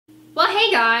Well,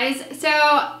 hey guys,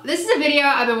 so this is a video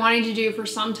I've been wanting to do for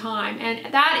some time,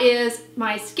 and that is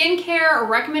my skincare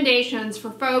recommendations for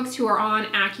folks who are on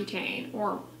Accutane,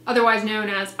 or otherwise known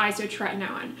as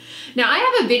isotretinoin. Now, I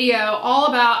have a video all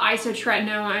about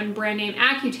isotretinoin, brand name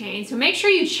Accutane, so make sure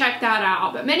you check that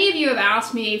out. But many of you have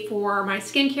asked me for my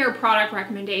skincare product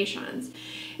recommendations.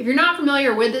 If you're not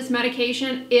familiar with this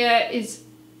medication, it is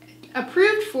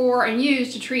approved for and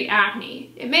used to treat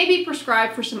acne. It may be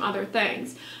prescribed for some other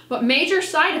things, but major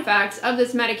side effects of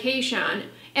this medication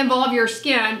involve your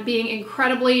skin being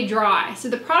incredibly dry. So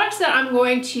the products that I'm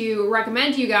going to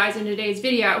recommend to you guys in today's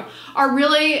video are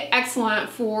really excellent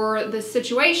for the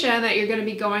situation that you're going to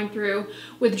be going through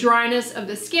with dryness of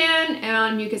the skin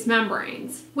and mucous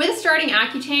membranes. With starting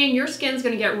Accutane, your skin's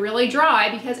going to get really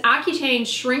dry because Accutane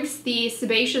shrinks the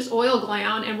sebaceous oil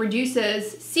gland and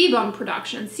reduces sebum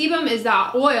production. Sebum is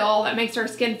that oil that makes our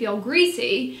skin feel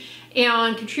greasy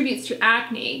and contributes to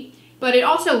acne. But it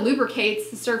also lubricates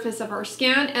the surface of our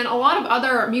skin, and a lot of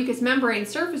other mucous membrane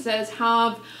surfaces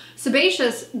have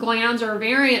sebaceous glands or a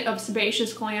variant of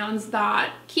sebaceous glands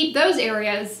that keep those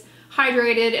areas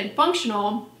hydrated and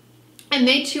functional, and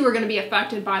they too are going to be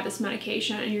affected by this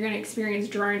medication, and you're going to experience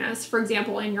dryness, for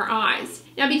example, in your eyes.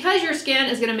 Now, because your skin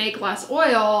is going to make less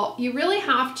oil, you really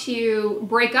have to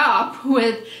break up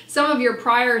with some of your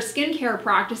prior skincare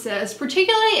practices,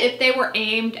 particularly if they were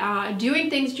aimed at doing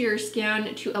things to your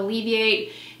skin to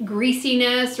alleviate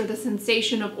greasiness or the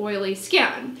sensation of oily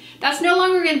skin. That's no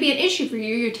longer going to be an issue for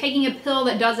you. You're taking a pill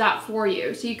that does that for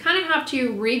you. So you kind of have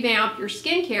to revamp your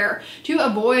skincare to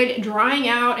avoid drying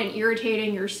out and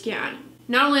irritating your skin,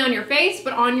 not only on your face,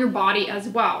 but on your body as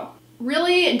well.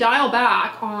 Really dial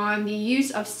back on the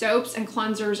use of soaps and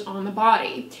cleansers on the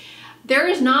body. There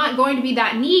is not going to be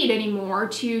that need anymore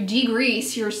to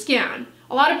degrease your skin.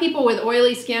 A lot of people with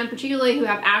oily skin, particularly who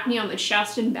have acne on the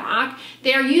chest and back,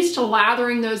 they are used to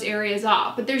lathering those areas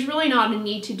up, but there's really not a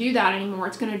need to do that anymore.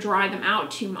 It's going to dry them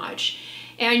out too much.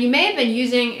 And you may have been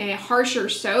using a harsher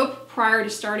soap prior to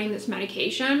starting this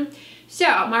medication. So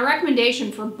my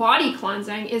recommendation for body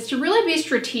cleansing is to really be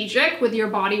strategic with your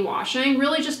body washing.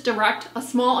 Really just direct a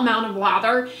small amount of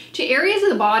lather to areas of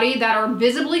the body that are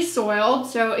visibly soiled.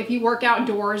 So if you work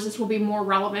outdoors, this will be more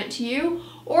relevant to you.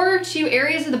 Or to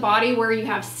areas of the body where you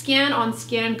have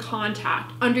skin-on-skin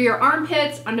contact, under your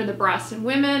armpits, under the breasts in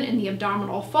women, in the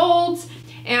abdominal folds,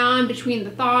 and between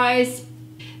the thighs.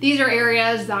 These are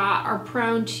areas that are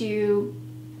prone to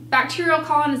bacterial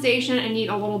colonization and need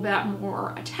a little bit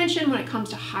more attention when it comes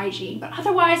to hygiene. But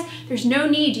otherwise, there's no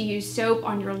need to use soap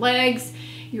on your legs,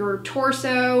 your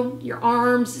torso, your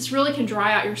arms. This really can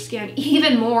dry out your skin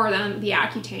even more than the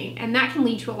Accutane, and that can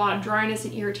lead to a lot of dryness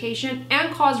and irritation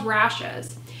and cause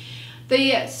rashes.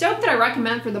 The soap that I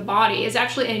recommend for the body is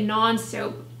actually a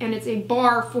non-soap, and it's a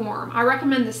bar form. I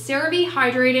recommend the CeraVe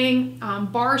Hydrating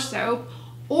Bar Soap,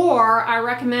 or I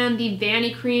recommend the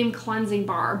Vanicream Cleansing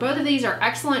Bar. Both of these are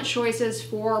excellent choices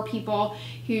for people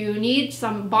who need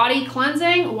some body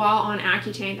cleansing while on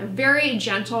Accutane. They're very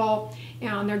gentle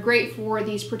and they're great for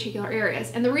these particular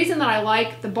areas. And the reason that I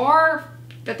like that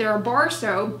they're a bar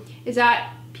soap is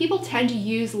that people tend to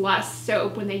use less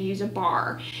soap when they use a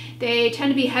bar. They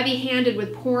tend to be heavy-handed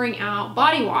with pouring out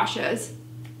body washes,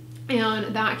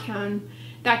 and that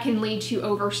can lead to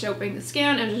over soaping the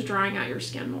skin and just drying out your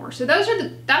skin more. So that's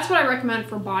what I recommend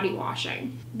for body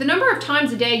washing. The number of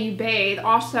times a day you bathe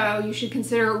also you should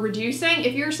consider reducing.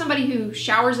 If you're somebody who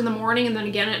showers in the morning and then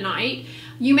again at night,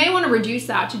 you may want to reduce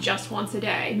that to just once a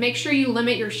day. Make sure you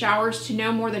limit your showers to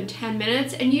no more than 10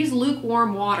 minutes and use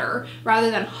lukewarm water rather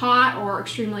than hot or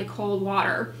extremely cold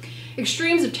water.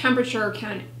 Extremes of temperature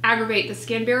can aggravate the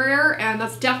skin barrier, and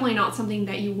that's definitely not something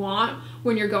that you want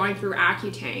when you're going through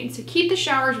Accutane. So keep the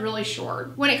showers really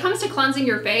short. When it comes to cleansing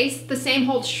your face, the same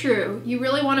holds true. You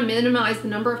really want to minimize the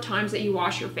number of times that you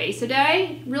wash your face a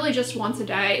day, really just once a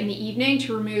day in the evening,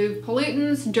 to remove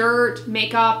pollutants, dirt,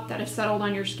 makeup that have settled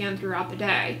on your skin throughout the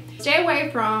day. Stay away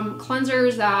from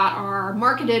cleansers that are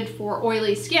marketed for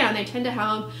oily skin. They tend to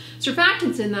have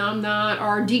surfactants in them that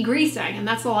are degreasing, and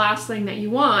that's the last thing that you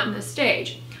want in this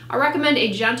stage. I recommend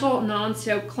a gentle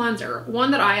non-soap cleanser. One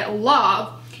that I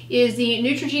love is the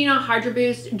Neutrogena Hydro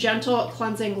Boost Gentle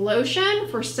Cleansing Lotion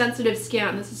for sensitive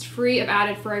skin. This is free of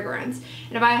added fragrance.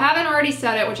 And if I haven't already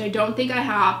said it, which I don't think I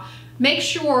have, Make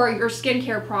sure your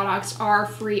skincare products are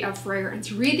free of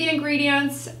fragrance. Read the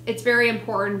ingredients. It's very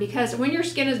important because when your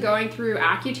skin is going through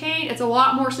Accutane, it's a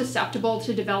lot more susceptible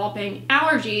to developing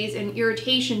allergies and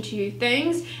irritation to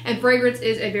things, and fragrance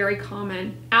is a very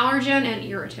common allergen and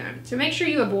irritant. So make sure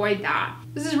you avoid that.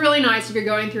 This is really nice if you're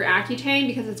going through Accutane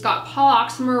because it's got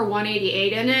Poloxamer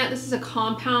 188 in it. This is a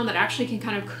compound that actually can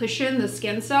kind of cushion the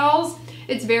skin cells.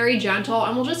 It's very gentle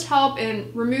and will just help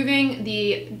in removing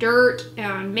the dirt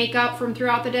and makeup from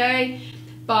throughout the day,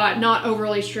 but not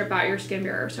overly strip out your skin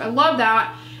barrier. So I love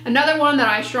that. Another one that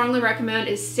I strongly recommend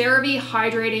is CeraVe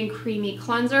Hydrating Creamy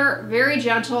Cleanser. Very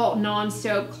gentle,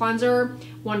 non-soap cleanser.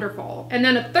 Wonderful. And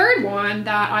then a third one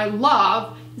that I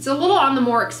love, it's a little on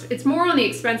the it's more on the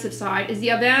expensive side, is the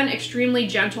Avène Extremely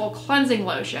Gentle Cleansing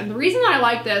Lotion. The reason that I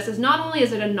like this is not only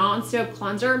is it a non-soap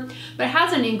cleanser, but it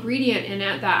has an ingredient in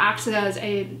it that acts as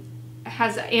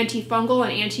has antifungal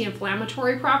and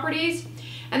anti-inflammatory properties.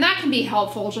 And that can be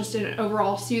helpful just in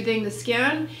overall soothing the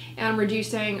skin and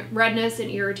reducing redness and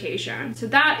irritation. So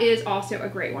that is also a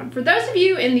great one. For those of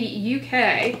you in the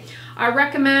UK, I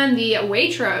recommend the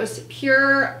Waitrose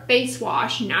Pure Face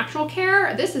Wash Natural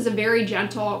Care. This is a very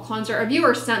gentle cleanser. A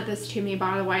viewer sent this to me,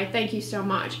 by the way. Thank you so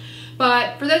much.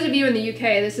 But for those of you in the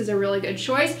UK, this is a really good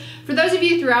choice. For those of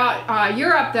you throughout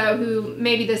Europe, though, who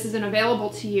maybe this isn't available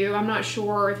to you, I'm not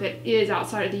sure if it is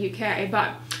outside of the UK,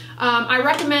 but I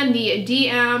recommend the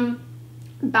DM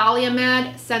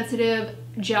Balliamed Sensitive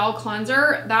Gel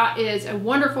Cleanser. That is a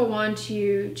wonderful one to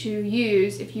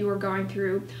use if you are going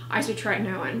through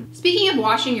isotretinoin. Speaking of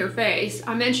washing your face,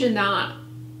 I mentioned that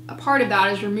a part of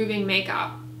that is removing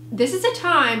makeup. This is a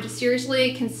time to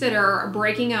seriously consider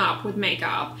breaking up with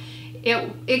makeup.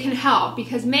 It can help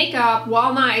because makeup,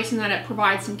 while nice in that it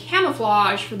provides some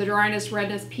camouflage for the dryness,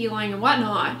 redness, peeling, and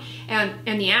whatnot,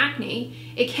 and the acne,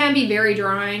 it can be very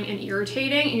drying and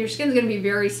irritating, and your skin's going to be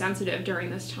very sensitive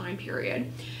during this time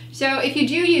period. So if you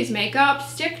do use makeup,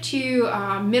 stick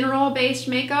to mineral-based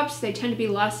makeups. They tend to be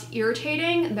less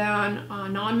irritating than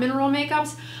non-mineral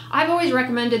makeups. I've always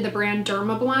recommended the brand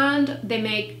Dermablend. They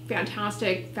make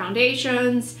fantastic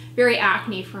foundations, very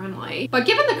acne-friendly. But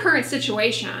given the current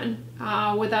situation,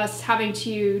 with us having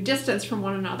to distance from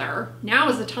one another, now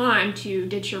is the time to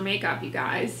ditch your makeup, you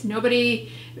guys. Nobody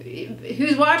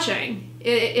who's watching,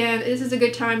 and this is a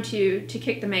good time to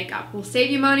kick the makeup. It will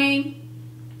save you money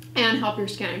and help your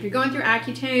skin. If you're going through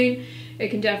Accutane, it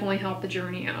can definitely help the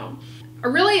journey out. A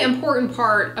really important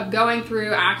part of going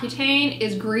through Accutane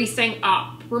is greasing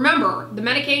up. Remember, the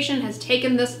medication has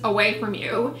taken this away from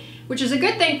you, which is a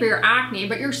good thing for your acne,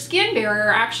 but your skin barrier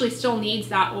actually still needs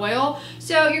that oil.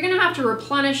 So you're gonna have to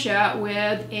replenish it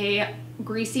with a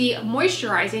greasy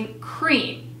moisturizing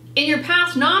cream. In your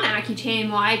past non-Accutane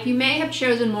life, you may have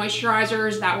chosen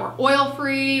moisturizers that were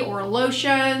oil-free or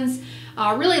lotions,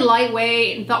 really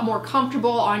lightweight and felt more comfortable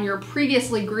on your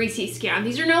previously greasy skin.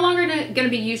 These are no longer going to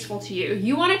be useful to you.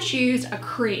 You want to choose a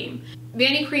cream.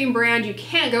 Vanity Cream brand you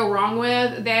can't go wrong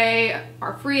with. They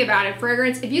are free of added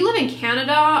fragrance. If you live in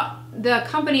Canada, the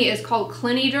company is called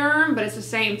Cliniderm, but it's the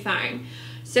same thing.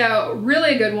 So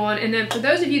really a good one. And then for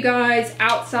those of you guys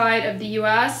outside of the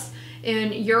US,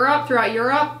 in Europe, throughout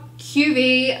Europe,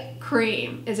 QV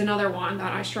cream is another one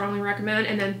that I strongly recommend.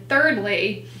 And then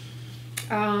thirdly,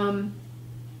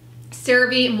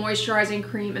 CeraVe moisturizing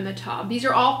cream in the tub. These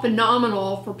are all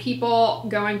phenomenal for people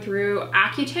going through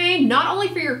Accutane, not only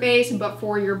for your face, but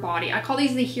for your body. I call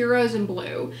these the heroes in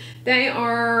blue. They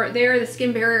are the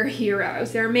skin barrier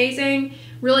heroes. They're amazing,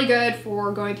 really good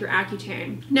for going through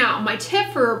Accutane. Now, my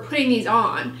tip for putting these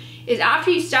on is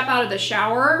after you step out of the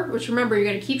shower, which remember, you're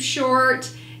gonna keep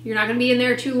short, you're not gonna be in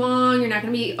there too long, you're not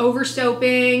gonna be over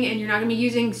soaping, and you're not gonna be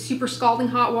using super scalding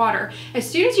hot water. As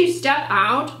soon as you step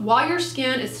out, while your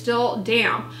skin is still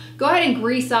damp, go ahead and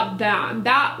grease up them.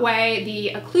 That way,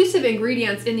 the occlusive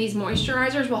ingredients in these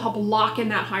moisturizers will help lock in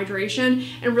that hydration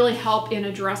and really help in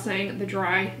addressing the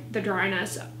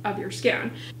dryness of your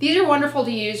skin. These are wonderful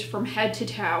to use from head to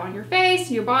toe on your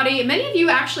face, your body. Many of you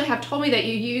actually have told me that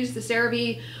you use the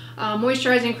CeraVe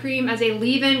moisturizing cream as a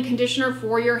leave-in conditioner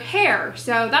for your hair.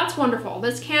 So that's wonderful.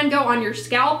 This can go on your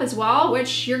scalp as well,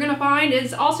 which you're gonna find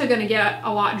is also gonna get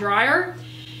a lot drier.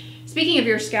 Speaking of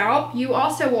your scalp, you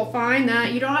also will find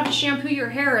that you don't have to shampoo your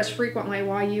hair as frequently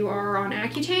while you are on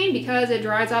Accutane because it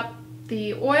dries up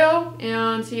the oil,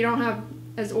 and so you don't have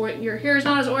your hair is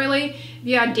not as oily. If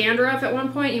you had dandruff at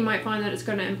one point, you might find that it's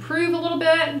gonna improve a little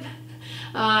bit.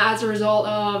 As a result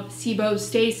of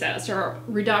sebostasis, or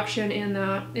reduction in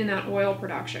that oil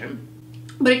production.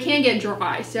 but it can get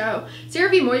dry. So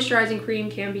CeraVe moisturizing cream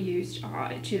can be used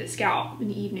to the scalp in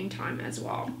the evening time as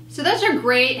well. So those are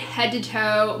great head to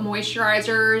toe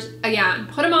moisturizers. Again,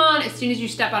 put them on as soon as you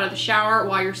step out of the shower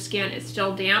while your skin is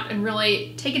still damp, and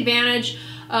really take advantage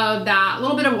of that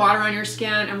little bit of water on your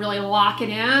skin and really lock it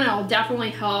in. It'll definitely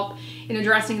help in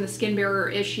addressing the skin barrier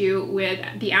issue with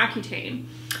the Accutane.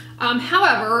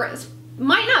 However,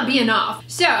 might not be enough.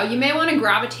 So you may want to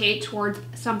gravitate towards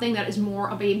something that is more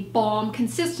of a balm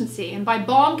consistency. And by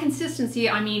balm consistency,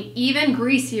 I mean even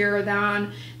greasier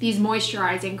than these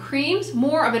moisturizing creams,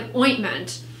 more of an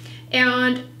ointment.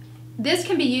 And this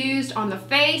can be used on the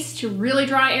face to really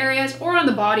dry areas, or on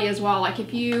the body as well. Like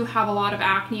if you have a lot of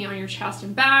acne on your chest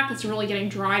and back that's really getting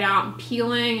dried out and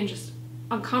peeling and just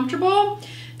uncomfortable,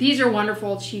 these are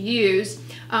wonderful to use.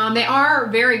 They are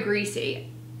very greasy.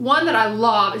 One that I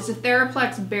love is the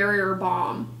Theraplex Barrier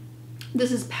Balm.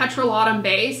 This is petrolatum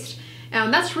based,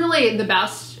 and that's really the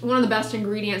best, one of the best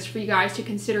ingredients for you guys to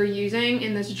consider using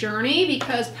in this journey,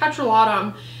 because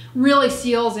petrolatum really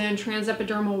seals in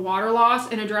transepidermal water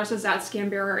loss and addresses that skin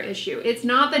barrier issue. It's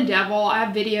not the devil. I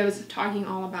have videos talking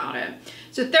all about it.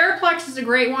 So Theraplex is a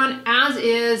great one, as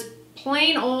is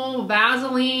plain old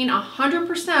Vaseline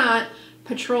 100%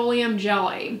 petroleum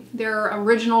jelly. Their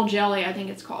original jelly, I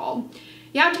think it's called.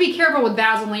 You have to be careful with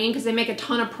Vaseline because they make a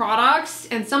ton of products,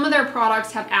 and some of their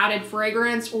products have added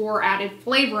fragrance or added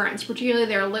flavorants, particularly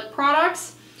their lip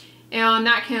products, and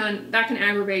that can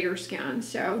aggravate your skin.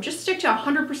 So just stick to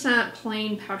 100%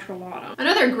 plain petrolatum.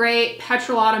 Another great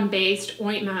petrolatum based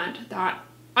ointment that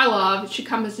I love, it should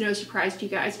come as no surprise to you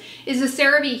guys, is the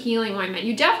CeraVe Healing Ointment.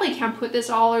 You definitely can put this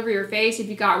all over your face if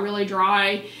you got really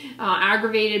dry,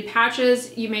 aggravated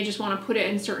patches. You may just want to put it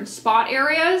in certain spot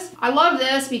areas. I love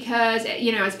this because,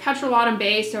 you know, it's petrolatum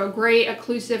based, so a great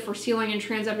occlusive for sealing and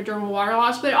transepidermal water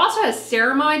loss, but it also has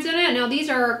ceramides in it. Now these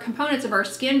are components of our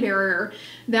skin barrier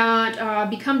that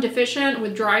become deficient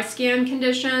with dry skin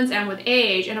conditions and with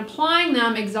age, and applying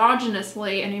them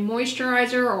exogenously in a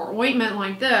moisturizer or ointment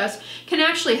like this can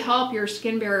actually help your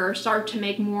skin barrier start to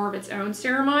make more of its own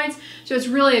ceramides. So it's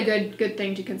really a good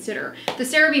thing to consider. The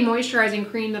CeraVe moisturizing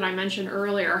cream that I mentioned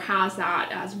earlier has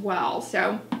that as well.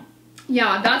 So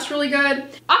yeah, that's really good.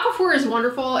 Aquaphor is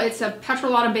wonderful. It's a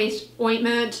petrolatum based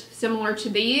ointment similar to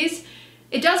these.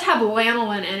 It does have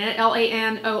lanolin in it,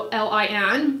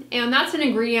 L-A-N-O-L-I-N, and that's an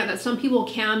ingredient that some people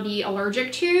can be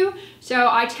allergic to. So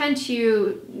I tend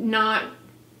to not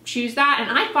choose that,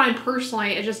 and I find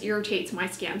personally it just irritates my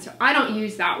skin, so I don't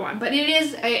use that one. But it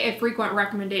is a frequent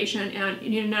recommendation, and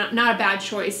you know, not a bad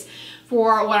choice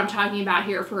for what I'm talking about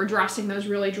here, for addressing those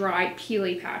really dry,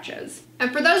 peely patches.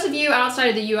 And for those of you outside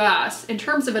of the US, in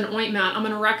terms of an ointment, I'm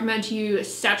going to recommend to you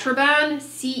Cetraben,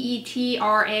 C-E-T-R-A-B-E-N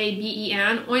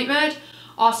ointment.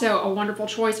 Also a wonderful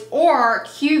choice. Or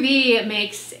QV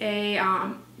makes an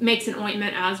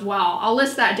ointment as well. I'll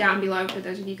list that down below for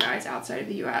those of you guys outside of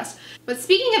the US. But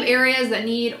speaking of areas that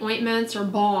need ointments or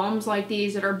balms like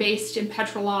these that are based in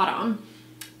petrolatum,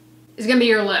 is going to be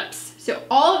your lips. So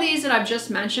all of these that I've just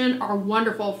mentioned are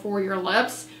wonderful for your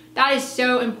lips. That is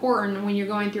so important when you're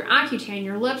going through Accutane.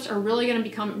 Your lips are really going to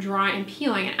become dry and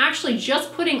peeling, and actually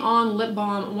just putting on lip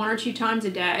balm 1 or 2 times a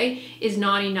day is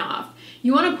not enough.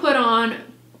 You want to put on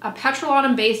a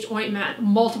petrolatum based ointment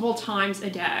multiple times a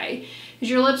day, because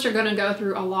your lips are going to go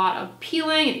through a lot of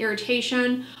peeling and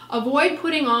irritation. Avoid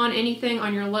putting on anything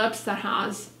on your lips that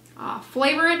has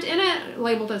flavorant in it,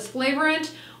 labeled as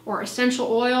flavorant, or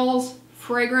essential oils,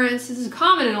 fragrance. This is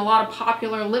common in a lot of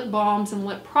popular lip balms and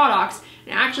lip products,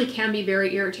 and actually can be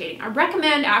very irritating. I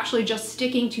recommend actually just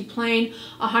sticking to plain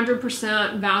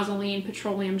 100% Vaseline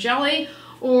petroleum jelly,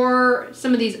 or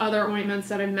some of these other ointments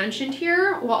that I've mentioned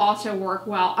here will also work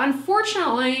well.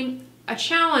 Unfortunately, a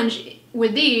challenge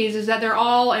with these is that they're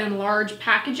all in large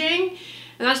packaging,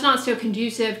 and that's not so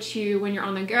conducive to when you're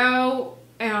on the go.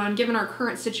 And given our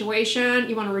current situation,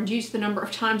 you want to reduce the number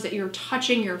of times that you're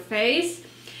touching your face.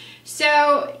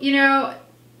 So, you know,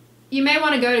 you may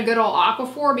want to go to good old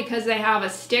Aquaphor because they have a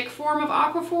stick form of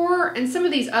Aquaphor, and some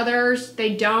of these others,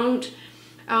 they don't.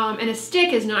 And a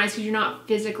stick is nice because you're not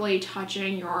physically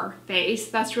touching your face.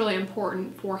 That's really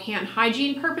important for hand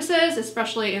hygiene purposes,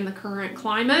 especially in the current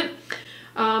climate.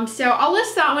 So I'll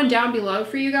list that one down below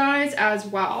for you guys as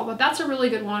well, but that's a really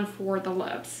good one for the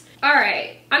lips. All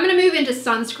right, I'm gonna move into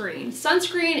sunscreen.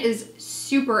 Sunscreen is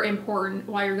super important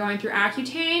while you're going through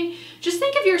Accutane. Just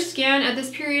think of your skin at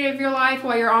this period of your life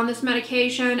while you're on this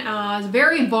medication as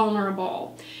very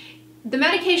vulnerable. The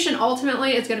medication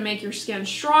ultimately is going to make your skin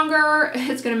stronger.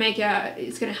 It's going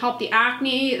to help the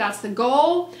acne. That's the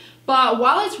goal. But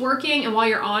while it's working and while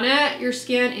you're on it, your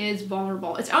skin is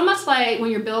vulnerable. It's almost like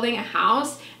when you're building a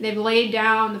house and they've laid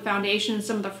down the foundation,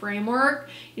 some of the framework,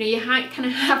 you know, you kind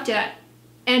of have to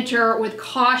enter with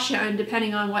caution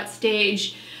depending on what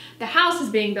stage the house is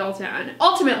being built in.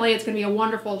 Ultimately, it's going to be a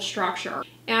wonderful structure.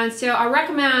 And so I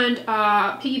recommend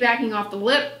piggybacking off the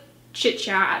lip chit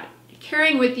chat,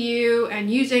 carrying with you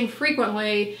and using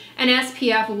frequently an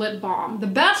SPF lip balm. The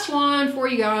best one for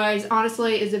you guys,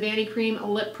 honestly, is the Vanity Cream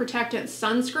Lip Protectant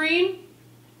Sunscreen.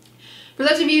 For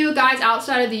those of you guys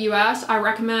outside of the US, I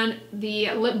recommend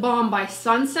the lip balm by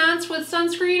Sunsense with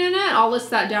sunscreen in it. I'll list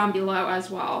that down below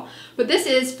as well. But this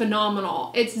is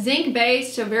phenomenal. It's zinc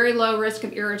based, so very low risk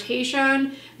of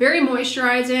irritation, very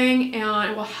moisturizing,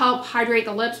 and it will help hydrate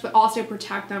the lips but also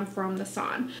protect them from the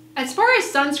sun. As far as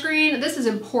sunscreen, this is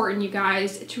important, you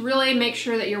guys, to really make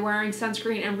sure that you're wearing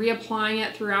sunscreen and reapplying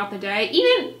it throughout the day.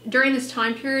 Even during this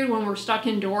time period when we're stuck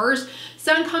indoors,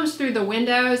 sun comes through the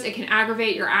windows, it can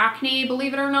aggravate your acne,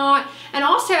 believe it or not. And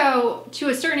also, to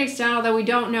a certain extent, although we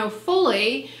don't know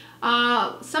fully,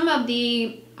 some of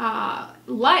the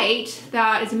light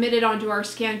that is emitted onto our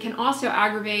skin can also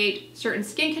aggravate certain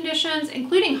skin conditions,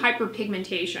 including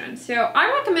hyperpigmentation. So I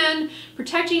recommend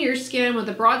protecting your skin with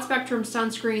a broad spectrum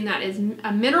sunscreen that is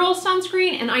a mineral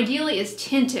sunscreen and ideally is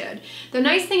tinted. The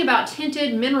nice thing about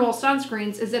tinted mineral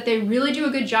sunscreens is that they really do a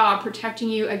good job protecting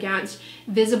you against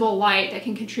visible light that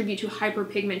can contribute to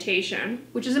hyperpigmentation,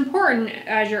 which is important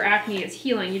as your acne is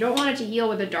healing. You don't want it to heal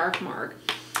with a dark mark.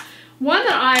 One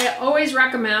that I always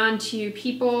recommend to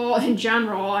people in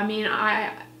general, I mean,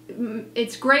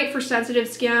 it's great for sensitive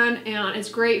skin and it's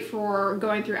great for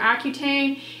going through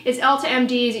Accutane, is Elta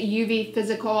MD's UV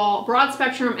Physical Broad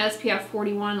Spectrum SPF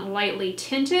 41 Lightly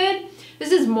Tinted.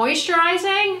 This is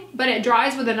moisturizing, but it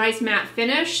dries with a nice matte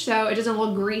finish, so it doesn't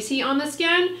look greasy on the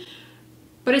skin.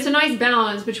 But it's a nice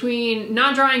balance between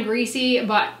not drying greasy,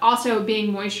 but also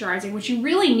being moisturizing, which you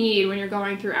really need when you're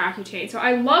going through Accutane. So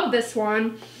I love this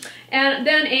one. And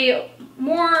then a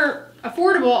more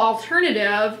affordable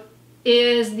alternative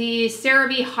is the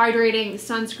CeraVe Hydrating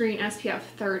Sunscreen SPF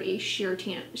 30 Sheer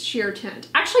Tint.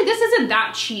 Actually, this isn't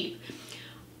that cheap.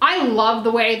 I love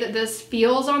the way that this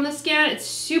feels on the skin. It's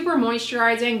super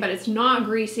moisturizing, but it's not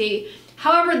greasy.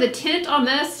 However, the tint on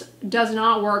this does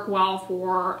not work well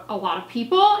for a lot of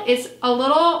people. It's a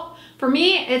little, for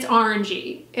me, it's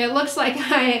orangey. It looks like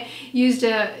I used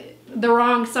the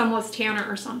wrong sunless tanner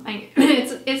or something.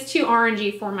 It's too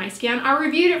orangey for my skin. I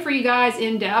reviewed it for you guys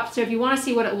in depth, so if you want to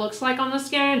see what it looks like on the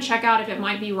skin and check out if it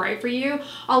might be right for you,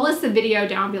 I'll list the video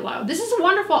down below. This is a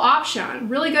wonderful option,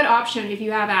 really good option if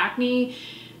you have acne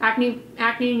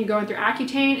and you're going through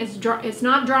Accutane. It's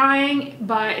not drying,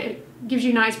 but it gives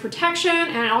you nice protection,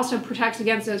 and it also protects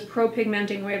against those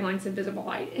pro-pigmenting wavelengths of visible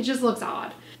light. It just looks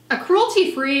odd. A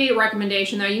cruelty-free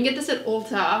recommendation though, you can get this at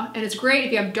Ulta, and it's great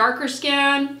if you have darker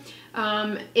skin,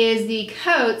 is the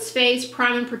Coats Face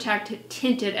Prime and Protect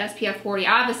Tinted SPF 40.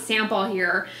 I have a sample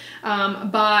here,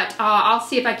 but I'll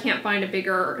see if I can't find a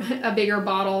bigger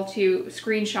bottle to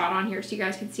screenshot on here so you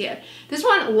guys can see it. This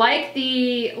one, like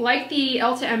the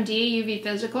Elta MD UV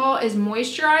Physical, is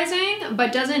moisturizing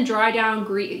but doesn't dry down,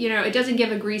 it doesn't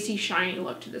give a greasy, shiny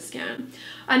look to the skin.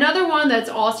 Another one that's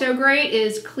also great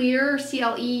is Clear,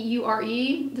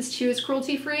 C-L-E-U-R-E. This too is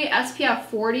cruelty-free, SPF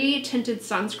 40 Tinted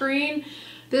Sunscreen.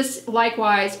 This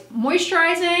likewise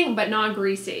moisturizing but not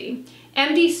greasy.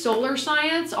 MD Solar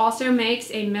Science also makes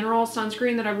a mineral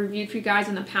sunscreen that I've reviewed for you guys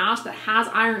in the past that has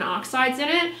iron oxides in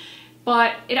it,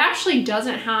 but it actually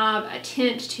doesn't have a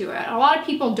tint to it. A lot of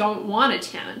people don't want a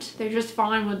tint. They're just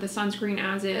fine with the sunscreen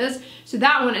as is. So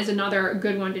that one is another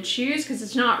good one to choose because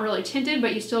it's not really tinted,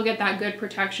 but you still get that good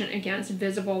protection against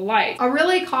visible light. A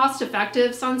really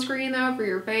cost-effective sunscreen though for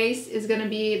your face is gonna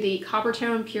be the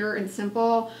Coppertone Pure and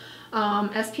Simple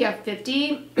SPF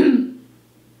 50.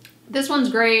 This one's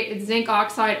great. It's zinc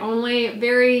oxide only,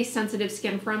 very sensitive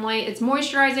skin friendly. It's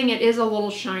moisturizing, it is a little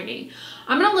shiny.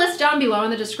 I'm gonna list down below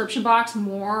in the description box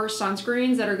more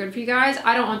sunscreens that are good for you guys.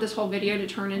 I don't want this whole video to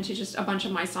turn into just a bunch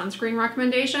of my sunscreen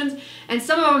recommendations. And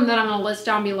some of them that I'm gonna list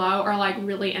down below are like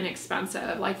really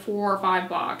inexpensive, like $4 or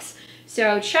 $5.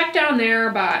 So check down there,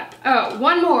 but, oh,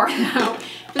 one more though.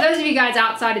 For those of you guys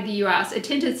outside of the US, a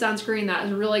tinted sunscreen that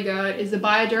is really good is the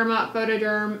Bioderma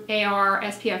Photoderm AR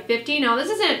SPF 50. Now this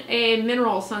isn't a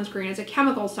mineral sunscreen, it's a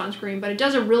chemical sunscreen, but it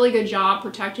does a really good job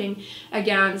protecting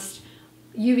against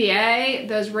UVA,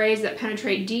 those rays that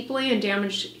penetrate deeply and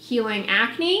damage healing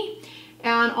acne,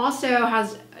 and also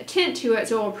has tint to it,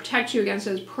 so it will protect you against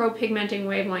those pro-pigmenting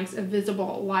wavelengths of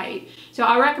visible light. So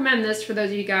I recommend this for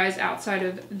those of you guys outside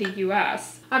of the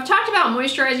US. I've talked about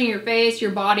moisturizing your face,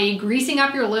 your body, greasing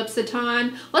up your lips a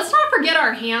ton. Let's not forget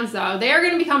our hands though. They are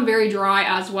going to become very dry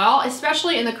as well,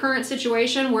 especially in the current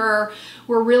situation where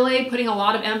we're really putting a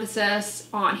lot of emphasis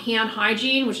on hand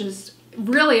hygiene, which is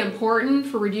really important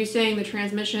for reducing the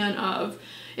transmission of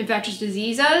infectious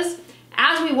diseases.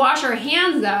 As we wash our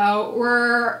hands though,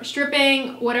 we're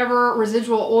stripping whatever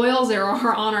residual oils there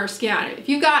are on our skin. If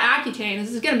you've got Accutane,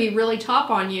 this is going to be really tough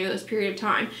on you this period of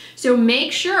time. So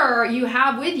make sure you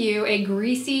have with you a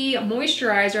greasy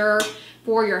moisturizer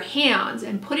for your hands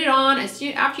and put it on as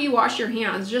soon after you wash your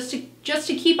hands, just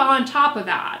to keep on top of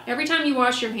that. Every time you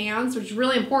wash your hands, which is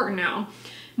really important now,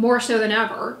 more so than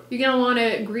ever, you're going to want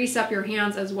to grease up your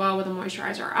hands as well with a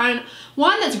moisturizer. And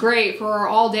one that's great for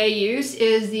all day use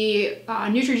is the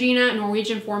Neutrogena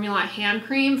Norwegian Formula hand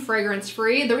cream, fragrance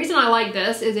free. The reason I like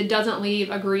this is it doesn't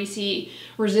leave a greasy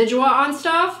residua on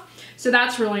stuff. So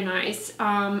that's really nice.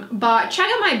 But check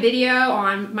out my video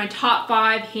on my top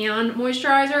 5 hand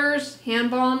moisturizers, hand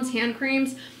balms, hand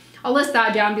creams. I'll list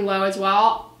that down below as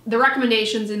well. The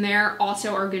recommendations in there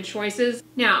also are good choices.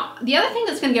 Now, the other thing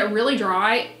that's going to get really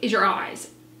dry is your eyes.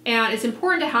 And it's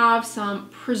important to have some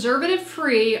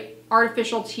preservative-free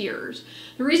artificial tears.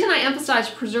 The reason I emphasize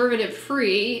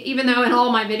preservative-free, even though in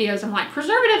all my videos I'm like,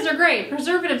 preservatives are great,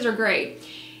 preservatives are great.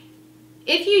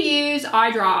 If you use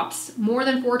eye drops more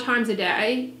than 4 times a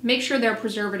day, make sure they're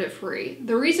preservative-free.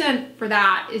 The reason for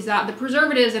that is that the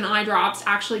preservatives in eye drops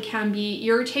actually can be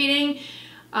irritating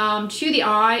to the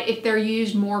eye if they're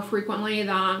used more frequently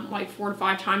than like 4 to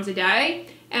 5 times a day.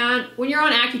 And when you're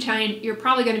on Accutane, you're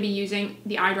probably going to be using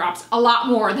the eye drops a lot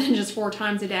more than just 4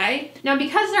 times a day. Now,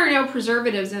 because there are no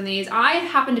preservatives in these, I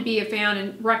happen to be a fan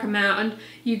and recommend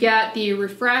you get the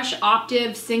Refresh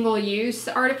Optive single-use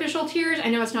artificial tears. I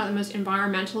know it's not the most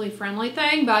environmentally friendly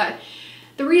thing, but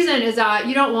the reason is that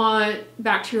you don't want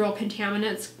bacterial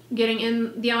contaminants getting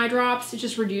in the eye drops. It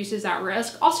just reduces that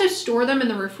risk. Also, store them in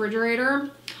the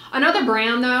refrigerator. Another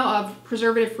brand though of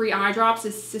preservative-free eye drops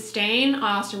is Sustain.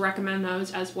 I also recommend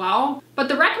those as well. But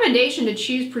the recommendation to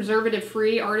choose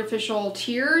preservative-free artificial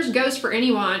tears goes for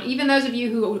anyone, even those of you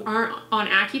who aren't on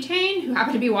Accutane, who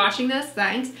happen to be watching this,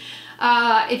 thanks.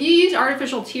 If you use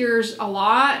artificial tears a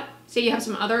lot, say you have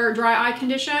some other dry eye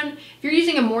condition, if you're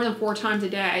using them more than 4 times a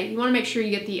day, you want to make sure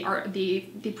you get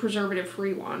the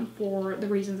preservative-free one for the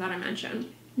reasons that I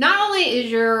mentioned. Not only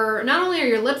are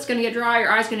your lips going to get dry,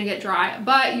 your eyes going to get dry,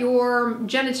 but your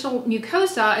genital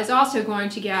mucosa is also going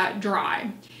to get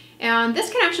dry. And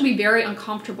this can actually be very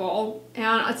uncomfortable,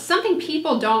 and it's something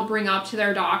people don't bring up to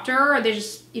their doctor. They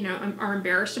just, are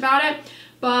embarrassed about it.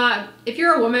 But if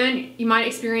you're a woman, you might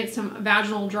experience some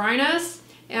vaginal dryness,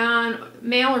 and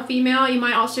male or female, you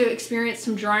might also experience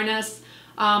some dryness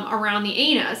around the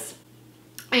anus.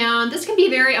 And this can be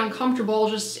very uncomfortable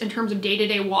just in terms of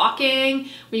day-to-day walking.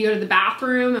 When you go to the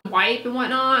bathroom and wipe and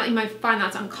whatnot, you might find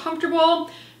that's uncomfortable.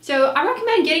 So I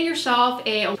recommend getting yourself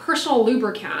a personal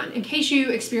lubricant in case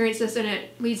you experience this and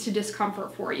it leads to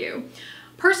discomfort for you.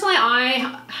 Personally,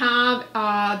 I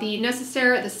have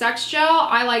the Sex Gel.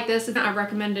 I like this, and I've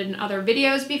recommended in other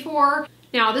videos before.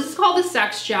 Now, this is called the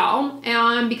Sex Gel,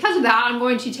 and because of that, I'm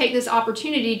going to take this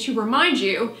opportunity to remind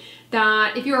you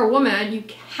that if you're a woman, you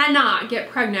cannot get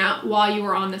pregnant while you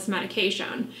are on this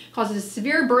medication. It causes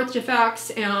severe birth defects,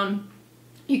 and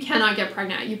you cannot get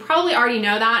pregnant. You probably already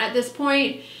know that at this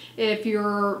point. If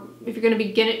you're going to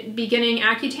be beginning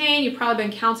Accutane, you've probably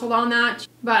been counseled on that.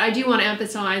 But I do want to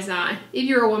emphasize that if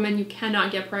you're a woman, you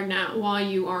cannot get pregnant while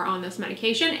you are on this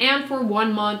medication, and for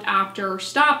 1 month after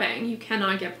stopping, you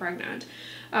cannot get pregnant.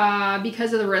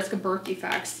 Because of the risk of birth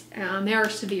defects, and they are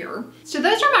severe. So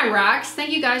those are my recs.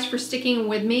 Thank you guys for sticking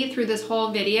with me through this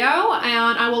whole video,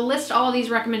 and I will list all of these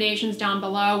recommendations down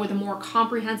below with a more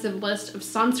comprehensive list of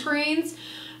sunscreens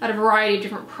at a variety of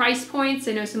different price points.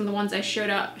 I know some of the ones I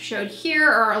showed here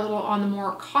are a little on the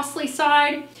more costly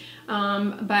side,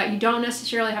 but you don't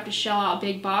necessarily have to shell out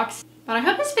big bucks. But I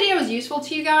hope this video was useful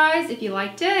to you guys. If you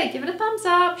liked it, give it a thumbs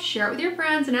up, share it with your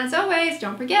friends, and as always,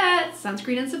 don't forget,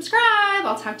 sunscreen and subscribe.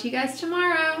 I'll talk to you guys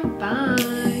tomorrow.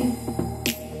 Bye.